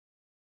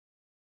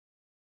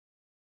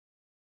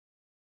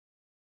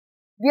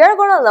We are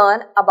going to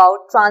learn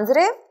about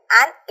transitive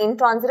and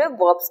intransitive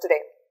verbs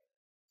today.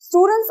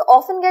 Students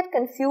often get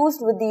confused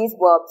with these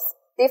verbs.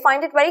 They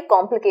find it very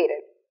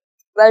complicated.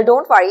 Well,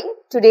 don't worry.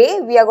 Today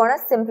we are going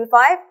to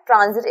simplify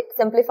transitive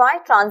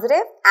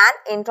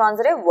and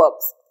intransitive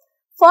verbs.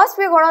 First,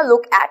 we are going to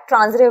look at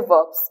transitive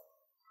verbs.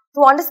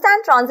 To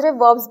understand transitive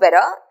verbs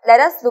better, let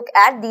us look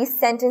at these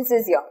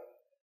sentences here.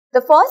 The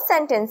first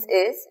sentence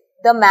is,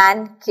 the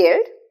man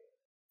killed.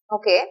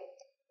 Okay.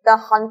 The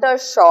hunter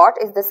shot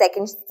is the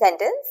second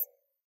sentence.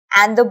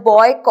 And the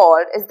boy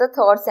called is the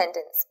third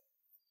sentence.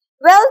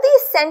 Well,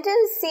 these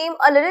sentences seem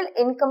a little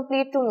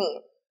incomplete to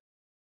me.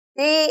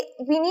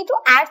 We need to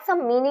add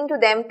some meaning to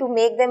them to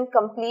make them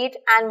complete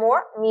and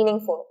more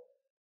meaningful.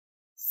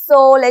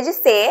 So, let's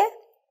just say,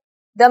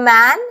 the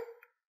man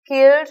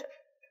killed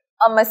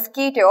a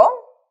mosquito.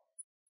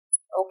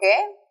 Okay,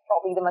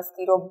 probably the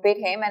mosquito bit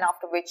him and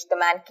after which the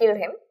man killed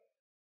him.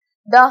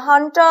 The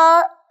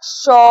hunter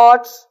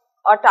shot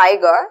a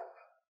tiger.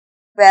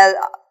 Well,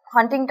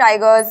 hunting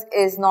tigers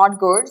is not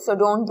good, so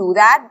don't do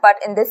that. But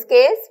in this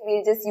case,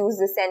 we'll just use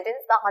this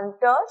sentence. The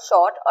hunter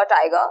shot a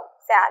tiger.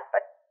 Sad,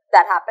 but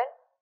that happened.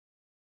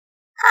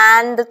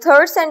 And the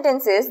third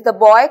sentence is, the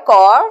boy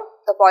called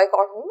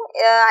who?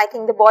 I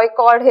think the boy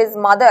called his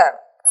mother.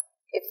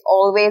 It's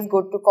always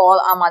good to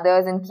call our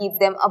mothers and keep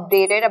them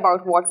updated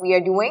about what we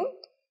are doing.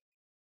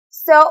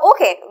 So,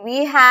 okay,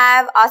 we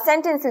have our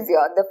sentences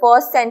here. The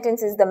first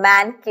sentence is, the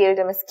man killed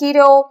a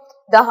mosquito.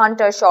 The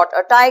hunter shot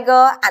a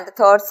tiger. And the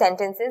third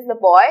sentence is, the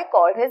boy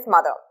called his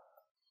mother.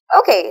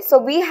 Okay, so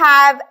we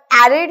have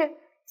added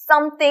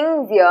some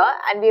things here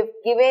and we've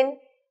given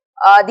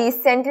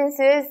these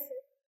sentences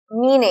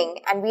meaning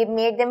and we've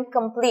made them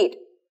complete.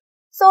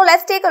 So,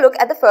 let's take a look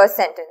at the first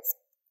sentence.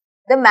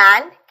 The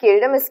man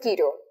killed a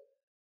mosquito.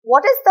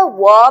 What is the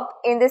verb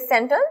in this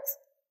sentence?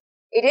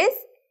 It is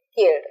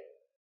killed,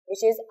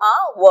 which is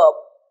a verb.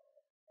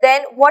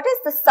 Then, what is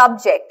the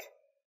subject?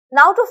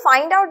 Now, to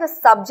find out the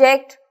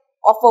subject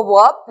of a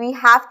verb, we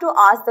have to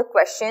ask the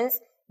questions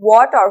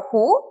what or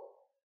who.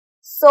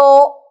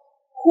 So,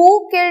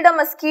 who killed a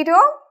mosquito?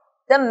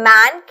 The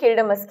man killed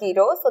a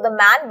mosquito. So, the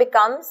man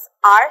becomes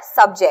our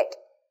subject.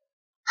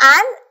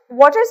 And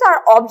what is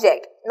our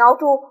object? Now,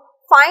 to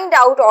find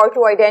out or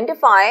to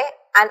identify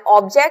an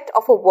object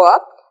of a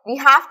verb, we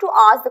have to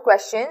ask the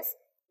questions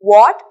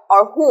what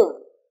or whom.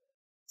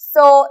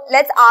 So,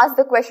 let's ask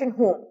the question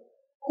whom.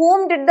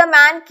 Whom did the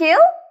man kill?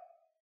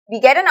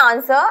 We get an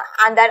answer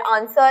and that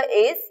answer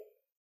is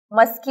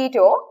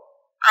mosquito,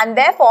 and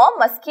therefore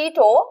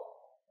mosquito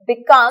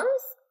becomes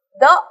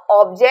the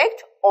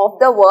object of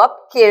the verb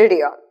killed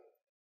here.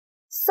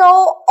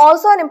 So,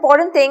 also an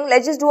important thing,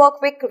 let's just do a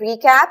quick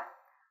recap.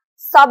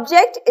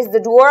 Subject is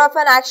the doer of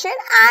an action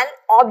and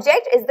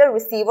object is the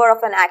receiver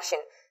of an action.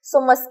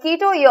 So,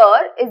 mosquito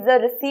here is the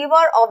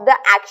receiver of the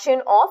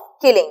action of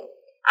killing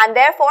and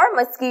therefore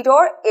mosquito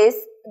is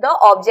the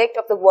object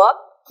of the verb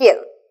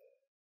kill.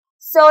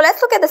 So, let's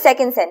look at the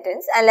second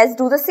sentence and let's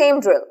do the same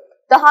drill.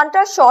 The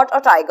hunter shot a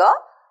tiger.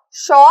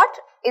 Shot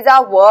is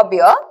our verb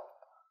here.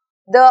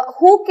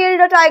 Who killed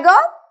a tiger?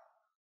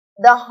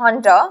 The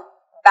hunter.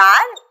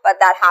 Bad, but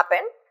that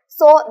happened.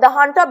 So, the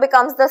hunter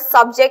becomes the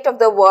subject of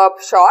the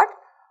verb shot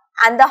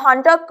and the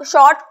hunter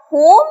shot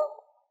whom?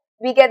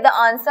 We get the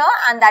answer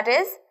and that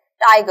is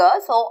tiger.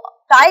 So,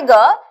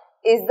 tiger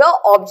is the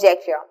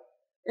object here.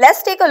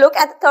 Let's take a look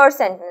at the third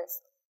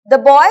sentence. The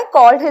boy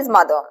called his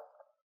mother.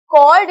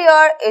 Called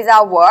here is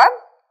our verb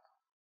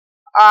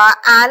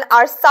and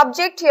our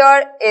subject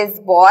here is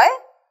boy.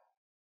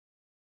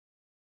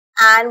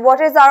 And what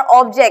is our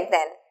object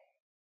then?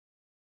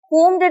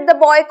 Whom did the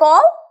boy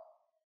call?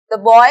 The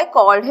boy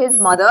called his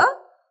mother.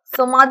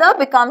 So, mother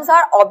becomes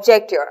our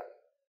object here.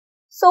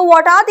 So,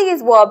 what are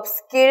these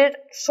verbs? Killed,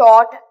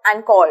 shot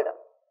and called.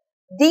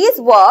 These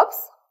verbs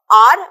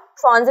are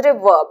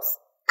transitive verbs.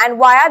 And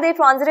why are they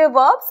transitive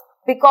verbs?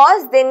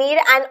 Because they need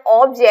an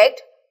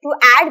object to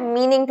add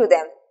meaning to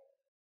them.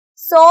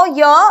 So,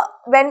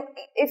 here,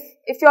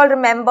 if you all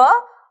remember,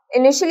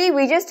 initially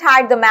we just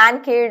had the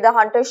man killed, the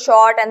hunter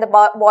shot and the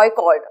boy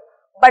called.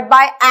 But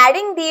by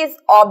adding these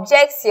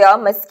objects here,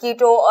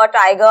 mosquito, a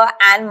tiger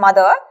and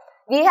mother,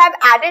 we have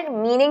added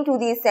meaning to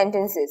these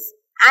sentences.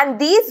 And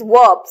these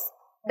verbs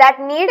that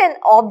need an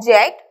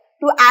object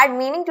to add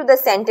meaning to the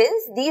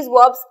sentence, these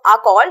verbs are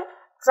called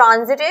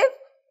transitive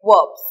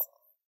verbs.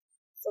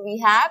 So,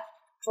 we have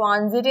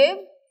transitive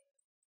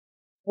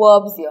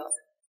verbs here.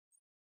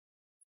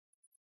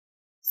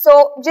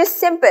 So, just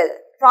simple.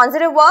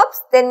 Transitive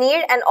verbs, they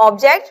need an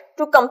object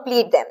to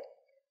complete them.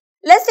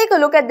 Let's take a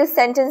look at this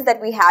sentence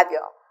that we have here.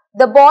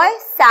 The boy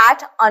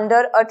sat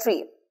under a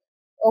tree.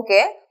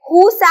 Okay.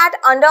 Who sat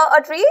under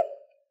a tree?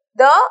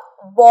 The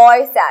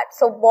boy sat.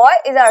 So, boy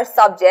is our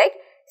subject.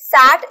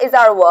 Sat is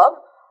our verb.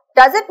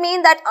 Does it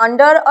mean that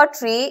under a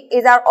tree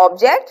is our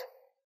object?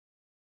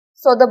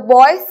 So, the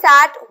boy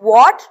sat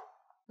what?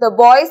 The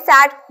boy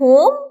sat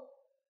whom?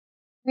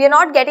 We are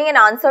not getting an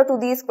answer to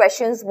these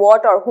questions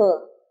what or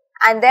whom.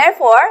 And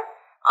therefore,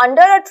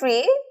 under a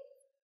tree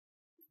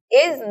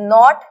is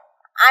not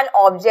an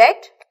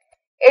object.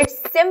 It's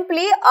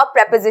simply a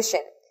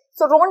preposition.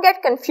 So don't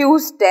get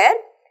confused there.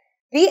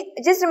 We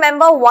just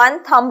remember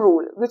one thumb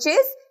rule, which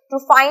is to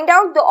find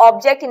out the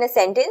object in a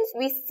sentence,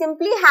 we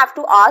simply have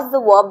to ask the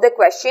verb the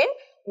question,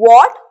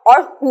 what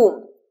or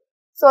whom.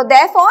 So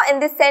therefore, in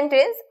this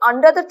sentence,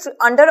 under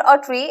a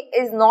tree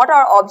is not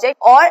our object,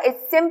 or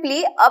it's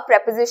simply a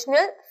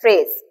prepositional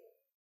phrase.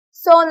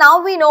 So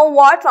now we know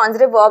what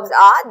transitive verbs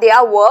are. They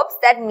are verbs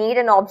that need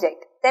an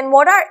object. Then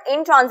what are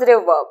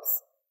intransitive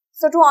verbs?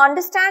 So to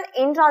understand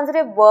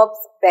intransitive verbs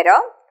better,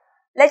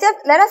 let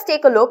us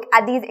take a look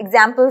at these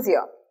examples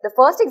here. The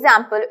first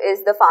example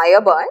is the fire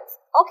burns.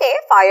 Okay,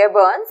 fire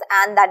burns,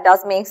 and that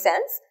does make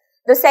sense.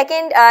 The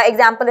second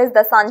example is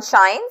the sun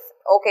shines.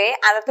 Okay,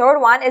 and the third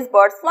one is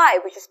birds fly,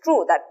 which is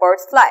true that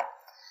birds fly.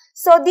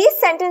 So these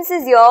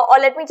sentences here, or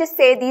let me just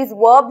say these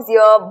verbs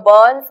here,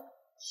 burns,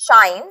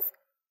 shines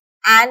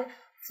and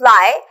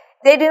fly,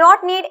 they do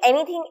not need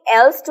anything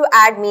else to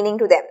add meaning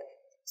to them.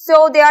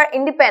 So they are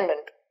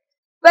independent.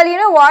 Well, you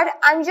know what?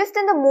 I'm just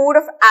in the mood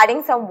of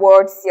adding some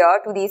words here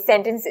to these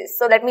sentences.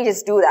 So let me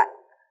just do that.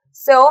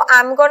 So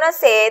I'm gonna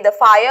say the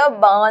fire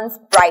burns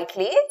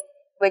brightly,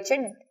 which it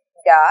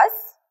does.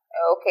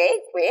 Okay,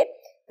 great.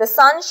 The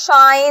sun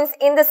shines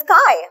in the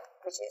sky,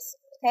 which is,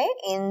 okay,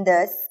 in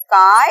the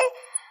sky.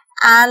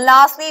 And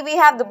lastly, we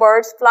have the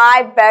birds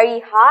fly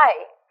very high.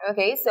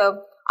 Okay,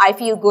 so I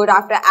feel good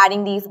after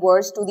adding these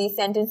words to these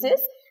sentences.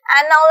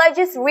 And now let's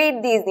just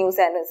read these new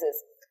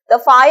sentences. The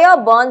fire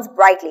burns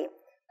brightly.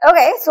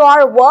 Okay, so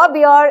our verb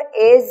here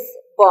is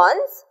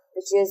burns,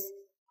 which is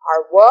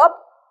our verb.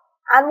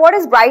 And what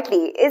is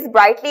brightly? Is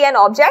brightly an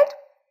object?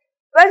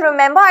 Well,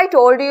 remember I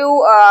told you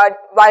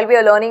while we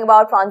are learning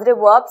about transitive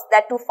verbs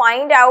that to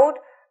find out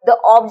the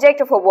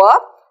object of a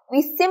verb,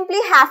 we simply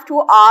have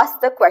to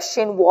ask the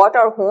question what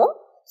or whom.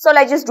 So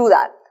let's just do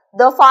that.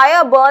 The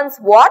fire burns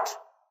what?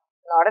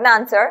 Not an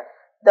answer.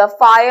 The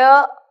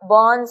fire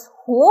burns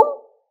whom?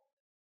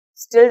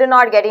 Still do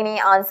not get any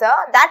answer.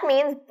 That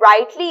means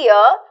brightly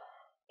here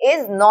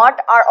is not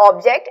our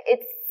object.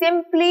 It's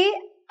simply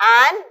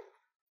an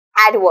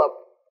adverb.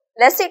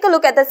 Let's take a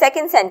look at the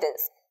second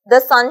sentence. The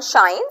sun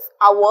shines.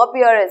 Our verb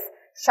here is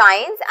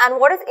shines. And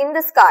what is in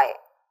the sky?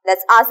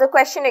 Let's ask the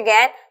question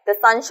again. The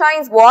sun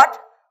shines what?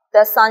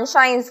 The sun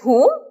shines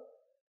whom?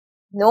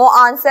 No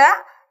answer.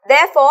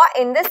 Therefore,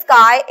 in the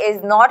sky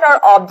is not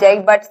our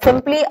object but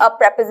simply a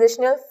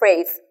prepositional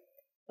phrase.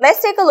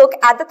 Let's take a look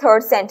at the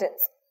third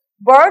sentence.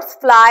 Birds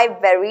fly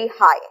very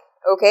high.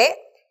 Okay.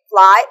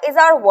 Fly is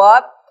our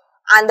verb.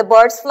 And the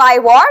birds fly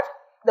what?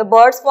 The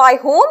birds fly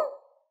whom?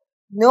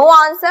 No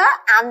answer,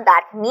 and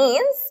that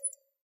means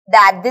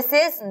that this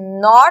is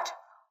not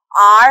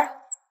our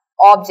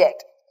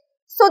object.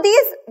 So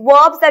these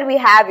verbs that we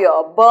have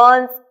here,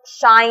 burns,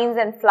 shines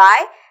and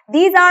fly,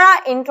 these are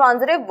our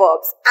intransitive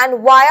verbs.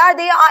 And why are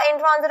they our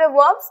intransitive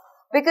verbs?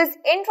 Because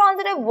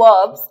intransitive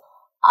verbs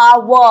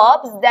are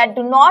verbs that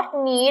do not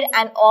need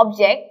an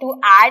object to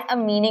add a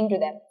meaning to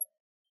them.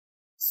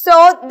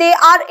 So they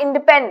are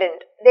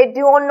independent. They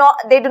do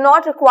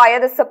not require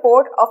the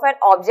support of an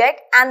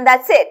object, and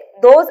that's it.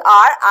 Those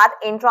are our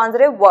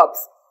intransitive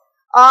verbs.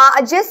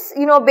 Just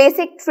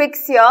basic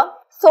tricks here.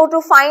 So to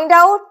find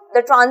out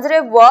the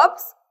transitive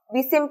verbs,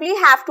 we simply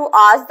have to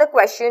ask the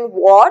question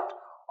what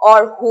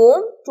or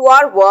whom to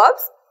our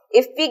verbs.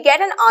 If we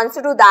get an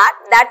answer to that,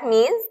 that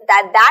means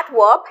that that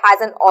verb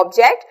has an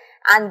object,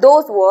 and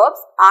those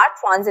verbs are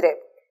transitive.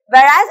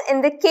 Whereas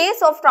in the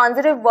case of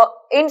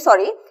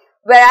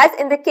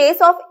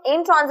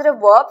intransitive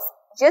verbs,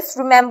 just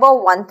remember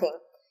one thing.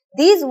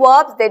 These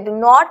verbs, they do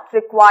not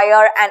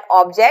require an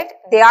object.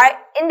 They are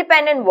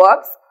independent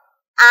verbs.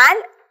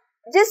 And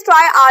just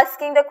try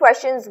asking the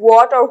questions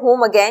what or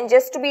whom again,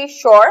 just to be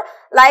sure.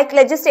 Like,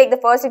 let's just take the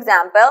first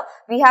example.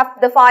 We have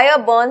the fire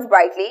burns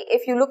brightly.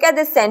 If you look at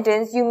this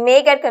sentence, you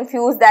may get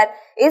confused that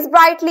is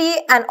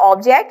brightly an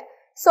object.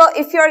 So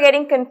if you are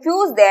getting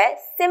confused there,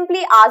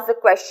 simply ask the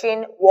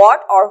question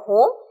what or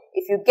whom.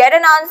 If you get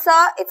an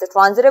answer, it's a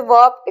transitive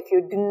verb. If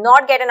you do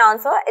not get an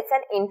answer, it's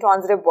an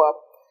intransitive verb.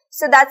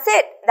 So that's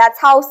it. That's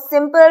how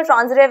simple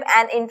transitive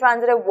and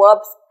intransitive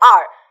verbs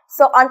are.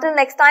 So until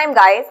next time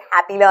guys,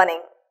 happy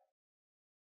learning.